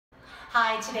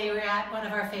Hi, today we're at one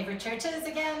of our favorite churches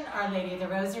again, Our Lady of the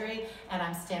Rosary, and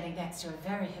I'm standing next to a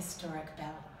very historic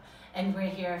bell. And we're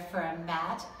here for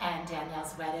Matt and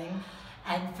Danielle's wedding.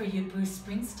 And for you Bruce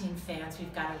Springsteen fans,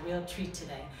 we've got a real treat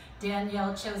today.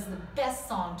 Danielle chose the best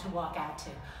song to walk out to,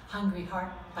 Hungry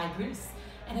Heart by Bruce.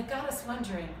 And it got us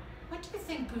wondering, what do you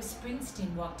think Bruce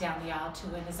Springsteen walked down the aisle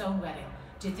to in his own wedding?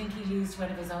 Do you think he used one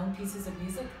of his own pieces of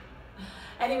music?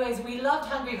 Anyways, we loved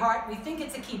Hungry Heart. We think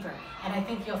it's a keeper, and I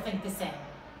think you'll think the same.